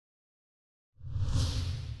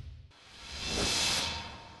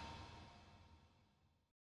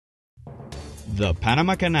The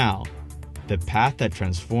Panama Canal, the path that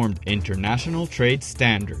transformed international trade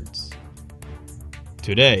standards.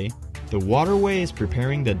 Today, the waterway is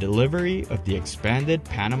preparing the delivery of the expanded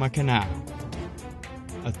Panama Canal.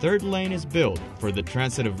 A third lane is built for the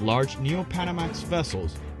transit of large Neo-Panamax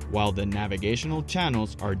vessels, while the navigational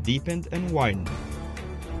channels are deepened and widened.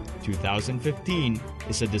 2015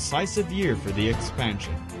 is a decisive year for the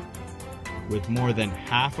expansion. With more than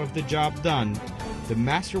half of the job done, the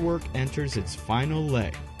masterwork enters its final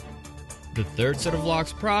leg. The third set of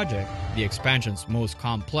locks project, the expansion's most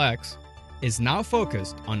complex, is now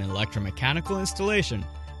focused on electromechanical installation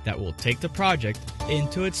that will take the project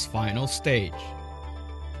into its final stage.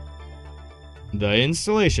 The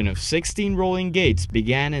installation of 16 rolling gates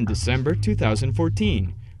began in December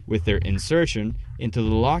 2014, with their insertion into the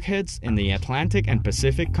lockheads in the Atlantic and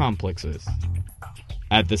Pacific complexes.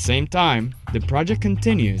 At the same time, the project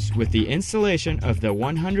continues with the installation of the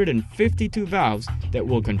 152 valves that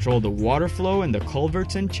will control the water flow in the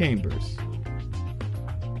culverts and chambers.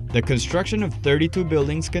 The construction of 32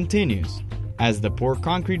 buildings continues, as the poured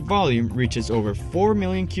concrete volume reaches over 4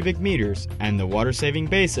 million cubic meters and the water-saving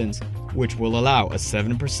basins, which will allow a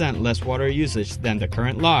 7% less water usage than the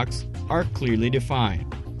current locks, are clearly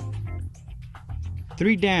defined.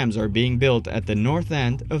 3 dams are being built at the north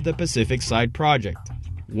end of the Pacific Side project.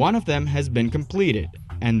 One of them has been completed,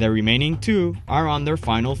 and the remaining 2 are on their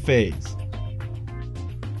final phase.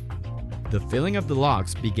 The filling of the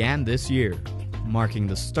locks began this year, marking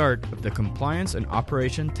the start of the compliance and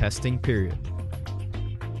operation testing period.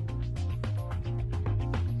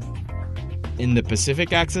 In the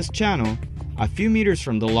Pacific Access Channel, a few meters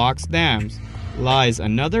from the locks dams, lies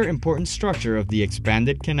another important structure of the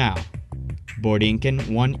expanded canal, Borinquen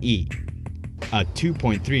 1E, a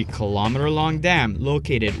 2.3-kilometer-long dam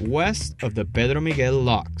located west of the Pedro Miguel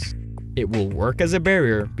locks. It will work as a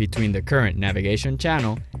barrier between the current navigation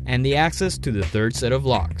channel and the access to the third set of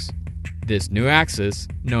locks. This new access,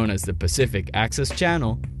 known as the Pacific Access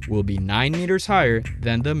Channel, will be 9 meters higher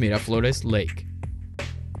than the Miraflores Lake.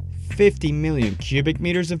 50 million cubic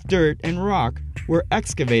meters of dirt and rock were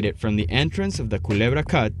excavated from the entrance of the Culebra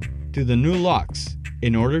Cut to the new locks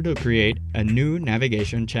in order to create a new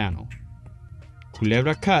navigation channel.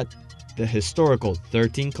 Culebra Cut, the historical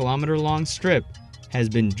 13-kilometer-long strip, has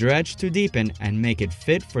been dredged to deepen and make it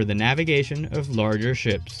fit for the navigation of larger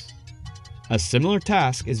ships. A similar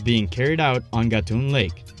task is being carried out on Gatun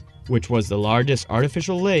Lake, which was the largest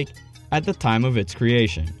artificial lake at the time of its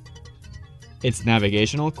creation. Its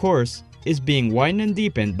navigational course is being widened and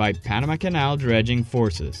deepened by Panama Canal dredging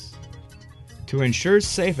forces. To ensure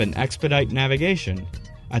safe and expedite navigation,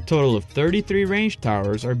 a total of 33 range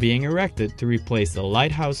towers are being erected to replace the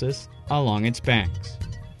lighthouses along its banks.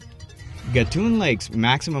 Gatun Lake's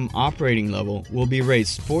maximum operating level will be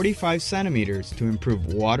raised 45 centimeters to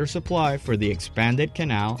improve water supply for the expanded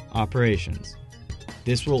canal operations.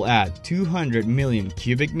 This will add 200 million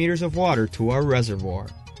cubic meters of water to our reservoir.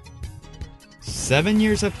 7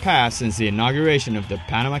 years have passed since the inauguration of the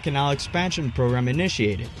Panama Canal Expansion Program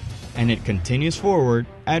initiated, and it continues forward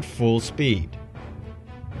at full speed.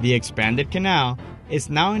 The expanded canal is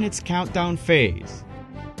now in its countdown phase,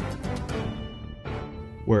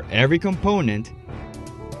 where every component,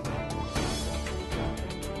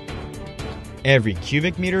 every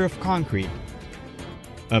cubic meter of concrete,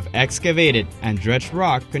 of excavated and dredged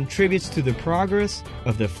rock contributes to the progress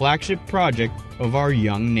of the flagship project of our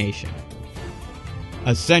young nation.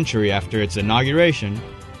 A century after its inauguration,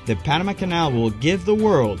 the Panama Canal will give the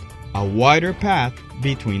world a wider path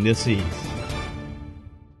between the seas.